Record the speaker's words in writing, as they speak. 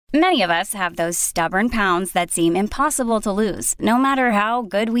Many of us have those stubborn pounds that seem impossible to lose, no matter how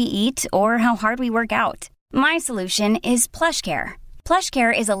good we eat or how hard we work out. My solution is PlushCare.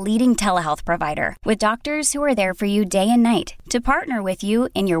 PlushCare is a leading telehealth provider with doctors who are there for you day and night to partner with you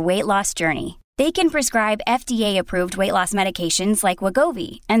in your weight loss journey. They can prescribe FDA-approved weight loss medications like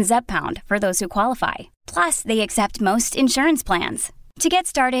Wegovy and Zepbound for those who qualify. Plus, they accept most insurance plans. To get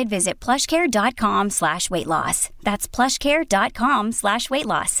started, visit plushcare.com/weightloss. That's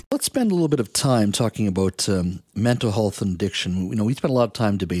plushcare.com/weightloss. Let's spend a little bit of time talking about mental health and addiction. We spend a lot of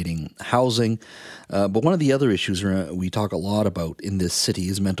time debating housing, but one of the other issues we talk a lot about in this city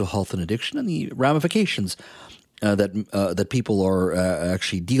is mental health and addiction and the ramifications that people are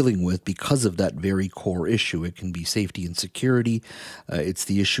actually dealing with because of that very core issue. It can be safety and security. It's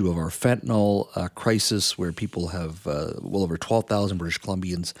the issue of our fentanyl crisis, where people have well over 12,000 British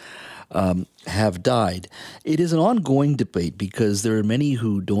Columbians have died. It is an ongoing debate because there are many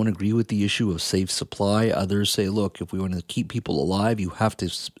who don't agree with the issue of safe supply. Others say, look, if we want to keep people alive, you have to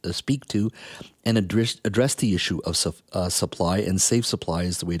speak to and address the issue of supply, and safe supply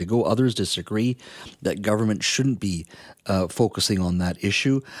is the way to go. Others disagree that government shouldn't be focusing on that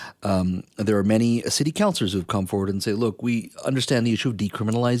issue. There are many city councillors who have come forward and say, look, we understand the issue of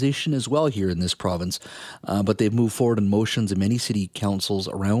decriminalization as well here in this province, but they've moved forward in motions in many city councils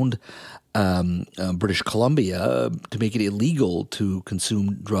around British Columbia to make it illegal to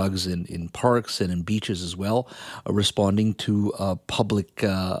consume drugs in parks and in beaches as well, responding to public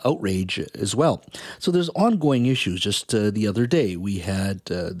outrage as well. So there's ongoing issues. Just the other day, we had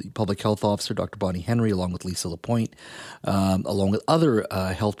the public health officer, Dr. Bonnie Henry, along with Lisa Lapointe, along with other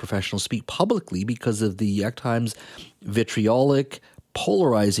health professionals, speak publicly because of the at times vitriolic,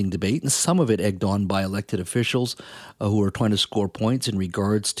 polarizing debate, and some of it egged on by elected officials who are trying to score points in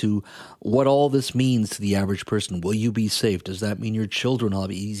regards to what all this means to the average person. Will you be safe? Does that mean your children will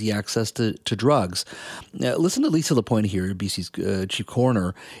have easy access to drugs? Listen to Lisa Lapointe here, BC's chief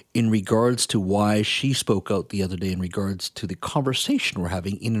coroner, in regards to why she spoke out the other day in regards to the conversation we're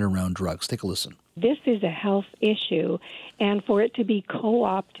having in and around drugs. Take a listen. This is a health issue, and for it to be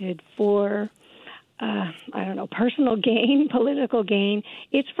co-opted for personal gain, political gain,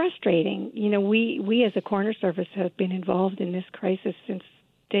 it's frustrating. We as a coroner service have been involved in this crisis since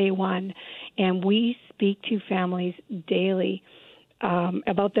day one, and we speak to families daily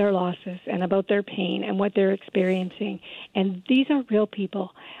about their losses and about their pain and what they're experiencing. And these are real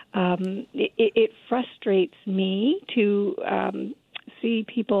people. It frustrates me to see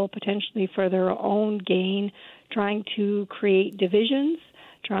people potentially for their own gain trying to create divisions,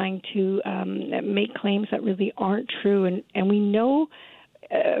 trying to make claims that really aren't true. And we know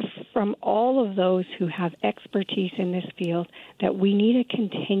from all of those who have expertise in this field that we need a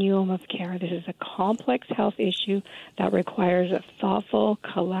continuum of care. This is a complex health issue that requires a thoughtful,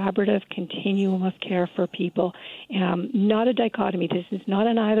 collaborative continuum of care for people, not a dichotomy. This is not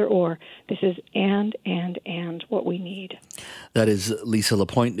an either or. This is and what we need. That is Lisa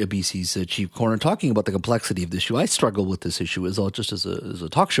Lapointe, BC's chief coroner, talking about the complexity of the issue. I struggle with this issue as a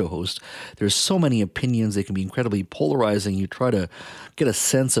talk show host. There's so many opinions. They can be incredibly polarizing. You try to get a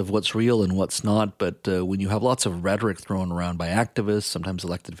sense of what's real and what's not, but when you have lots of rhetoric thrown around by activists, sometimes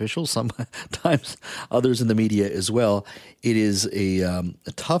elected officials, sometimes others in the media as well, it is a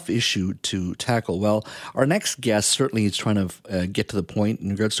tough issue to tackle. Well, our next guest certainly is trying to get to the point in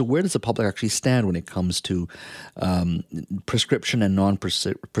regards to where does the public actually stand when it comes to prescription and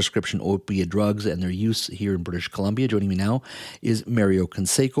non-prescription opiate drugs and their use here in British Columbia. Joining me now is Mario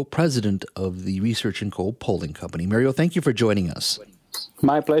Canseco, president of the Research & Co. polling company. Mario, thank you for joining us.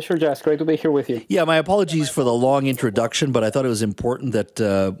 My pleasure, Jess. Great to be here with you. Yeah, my apologies for the long introduction, but I thought it was important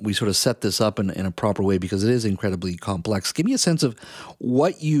that we sort of set this up in a proper way because it is incredibly complex. Give me a sense of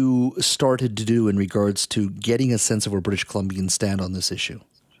what you started to do in regards to getting a sense of where British Columbians stand on this issue.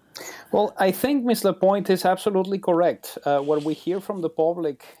 Well, I think Ms. Lapointe is absolutely correct. What we hear from the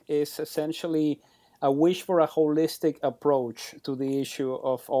public is essentially a wish for a holistic approach to the issue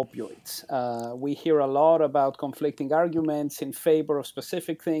of opioids. We hear a lot about conflicting arguments in favor of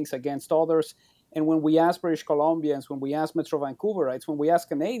specific things against others. And when we ask British Columbians, when we ask Metro Vancouverites, when we ask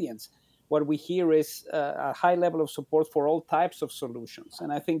Canadians, what we hear is a high level of support for all types of solutions.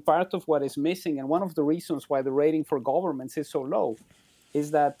 And I think part of what is missing, and one of the reasons why the rating for governments is so low,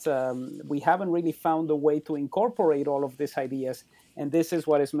 is that we haven't really found a way to incorporate all of these ideas. And this is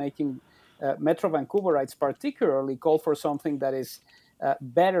what is making Metro Vancouverites particularly call for something that is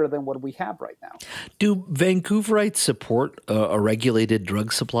better than what we have right now. Do Vancouverites support a regulated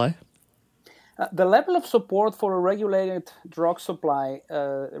drug supply? The level of support for a regulated drug supply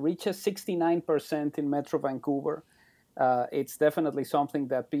reaches 69% in Metro Vancouver. It's definitely something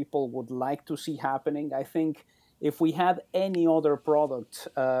that people would like to see happening. I think if we had any other product,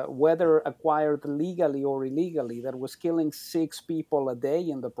 whether acquired legally or illegally, that was killing 6 people a day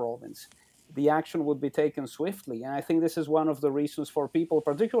in the province, the action would be taken swiftly. And I think this is one of the reasons for people,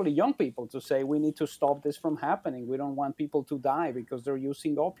 particularly young people, to say we need to stop this from happening. We don't want people to die because they're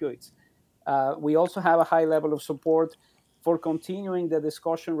using opioids. We also have a high level of support for continuing the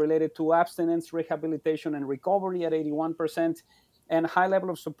discussion related to abstinence, rehabilitation, and recovery at 81%, and high level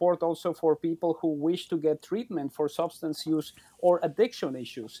of support also for people who wish to get treatment for substance use or addiction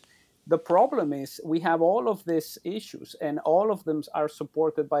issues. The problem is we have all of these issues, and all of them are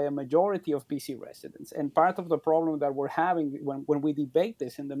supported by a majority of BC residents. And part of the problem that we're having when we debate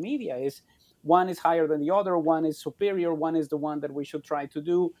this in the media is one is higher than the other, one is superior, one is the one that we should try to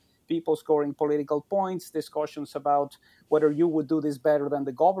do. People scoring political points, discussions about whether you would do this better than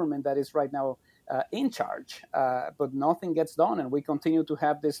the government that is right now in charge. But nothing gets done, and we continue to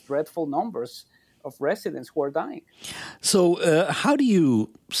have these dreadful numbers of residents who are dying. So how do you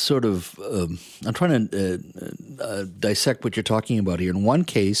sort of, I'm trying to dissect what you're talking about here. In one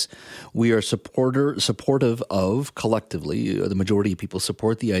case, we are supportive of, collectively, the majority of people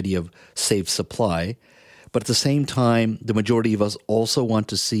support the idea of safe supply. But at the same time, the majority of us also want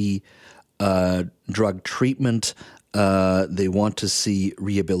to see drug treatment. They want to see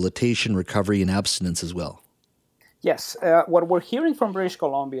rehabilitation, recovery, and abstinence as well. Yes. What we're hearing from British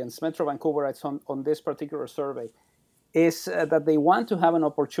Columbians, Metro Vancouverites on this particular survey, is that they want to have an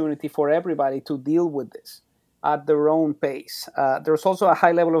opportunity for everybody to deal with this at their own pace. There's also a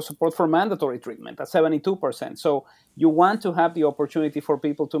high level of support for mandatory treatment at 72%. So you want to have the opportunity for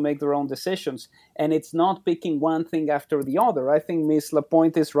people to make their own decisions, and it's not picking one thing after the other. I think Ms.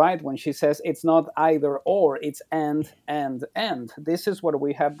 Lapointe is right when she says it's not either or, it's and. This is what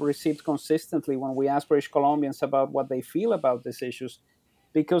we have received consistently when we ask British Columbians about what they feel about these issues,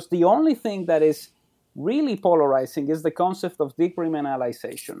 because the only thing that is really polarizing is the concept of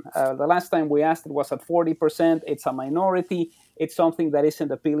decriminalization. The last time we asked it was at 40%. It's a minority. It's something that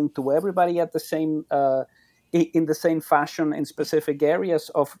isn't appealing to everybody at the same in the same fashion in specific areas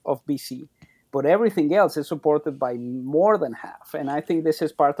of BC. But everything else is supported by more than half. And I think this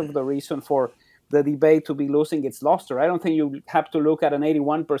is part of the reason for the debate to be losing its luster. I don't think you have to look at an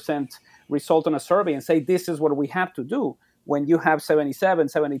 81% result on a survey and say this is what we have to do, when you have 77,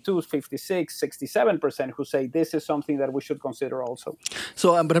 72, 56, 67% who say this is something that we should consider also.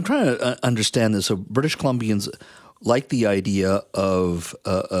 So, but I'm trying to understand this. So British Columbians like the idea of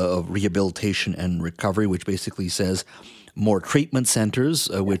rehabilitation and recovery, which basically says more treatment centers,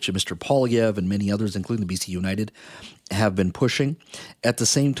 which Mr. Polyev and many others, including the BC United, have been pushing. At the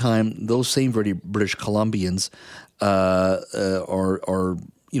same time, those same British Columbians are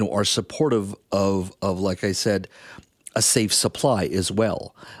supportive of, like I said, a safe supply as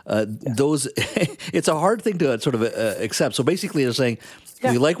well. Those, it's a hard thing to sort of accept. So basically, they're saying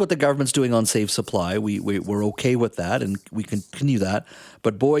we like what the government's doing on safe supply. We're okay with that, and we continue that.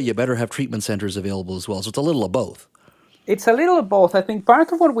 But boy, you better have treatment centers available as well. So it's a little of both. It's a little of both. I think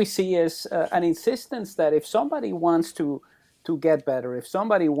part of what we see is an insistence that if somebody wants to get better, if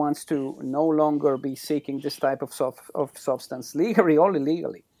somebody wants to no longer be seeking this type of substance legally or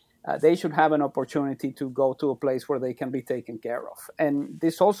illegally, they should have an opportunity to go to a place where they can be taken care of. And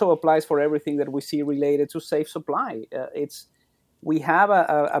this also applies for everything that we see related to safe supply. We have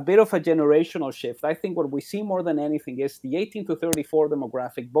a bit of a generational shift. I think what we see more than anything is the 18 to 34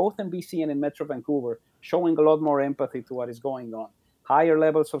 demographic, both in BC and in Metro Vancouver, showing a lot more empathy to what is going on. Higher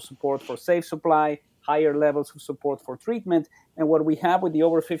levels of support for safe supply, higher levels of support for treatment. And what we have with the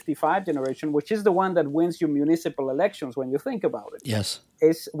over 55 generation, which is the one that wins you municipal elections when you think about it, yes,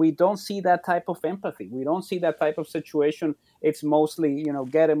 is we don't see that type of empathy. We don't see that type of situation. It's mostly,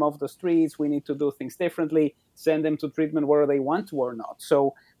 get them off the streets. We need to do things differently, send them to treatment whether they want to or not.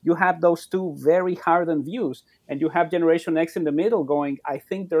 So you have those two very hardened views, and you have Generation X in the middle going, I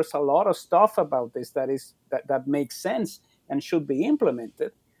think there's a lot of stuff about this that makes sense and should be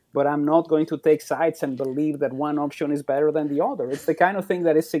implemented. But I'm not going to take sides and believe that one option is better than the other. It's the kind of thing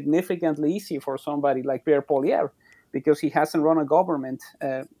that is significantly easy for somebody like Pierre Poilievre, because he hasn't run a government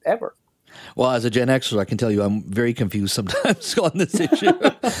ever. Well, as a Gen Xer, I can tell you I'm very confused sometimes on this issue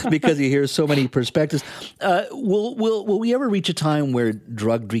because you hear so many perspectives. Will we ever reach a time where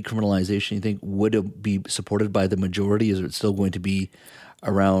drug decriminalization, you think, would be supported by the majority? Is it still going to be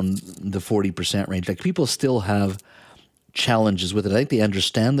around the 40% range? Like, people still have challenges with it. I think they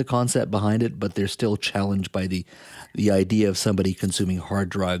understand the concept behind it, but they're still challenged by the idea of somebody consuming hard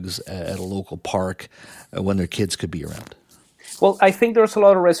drugs at a local park when their kids could be around. Well, I think there's a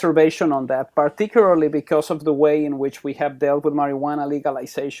lot of reservation on that, particularly because of the way in which we have dealt with marijuana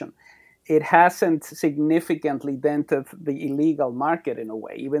legalization. It hasn't significantly dented the illegal market in a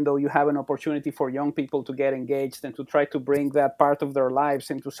way, even though you have an opportunity for young people to get engaged and to try to bring that part of their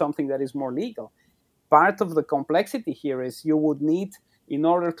lives into something that is more legal. Part of the complexity here is you would need, in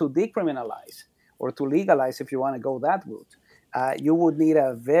order to decriminalize or to legalize, if you want to go that route, you would need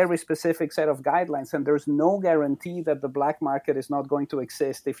a very specific set of guidelines, and there's no guarantee that the black market is not going to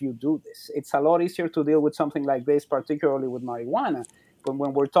exist if you do this. It's a lot easier to deal with something like this, particularly with marijuana, but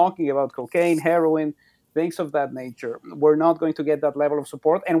when we're talking about cocaine, heroin, things of that nature, we're not going to get that level of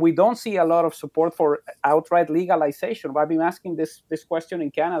support, and we don't see a lot of support for outright legalization. I've been asking this question in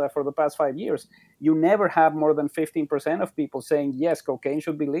Canada for the past 5 years. You never have more than 15% of people saying, yes, cocaine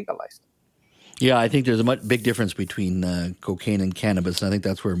should be legalized. Yeah, I think there's a big difference between cocaine and cannabis, and I think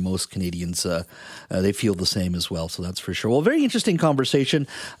that's where most Canadians, they feel the same as well, so that's for sure. Well, very interesting conversation.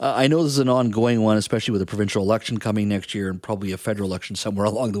 I know this is an ongoing one, especially with a provincial election coming next year and probably a federal election somewhere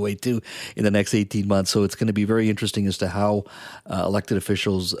along the way too in the next 18 months, so it's going to be very interesting as to how elected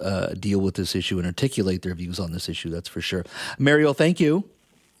officials deal with this issue and articulate their views on this issue, that's for sure. Mario, thank you.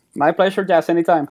 My pleasure, Jazz, anytime.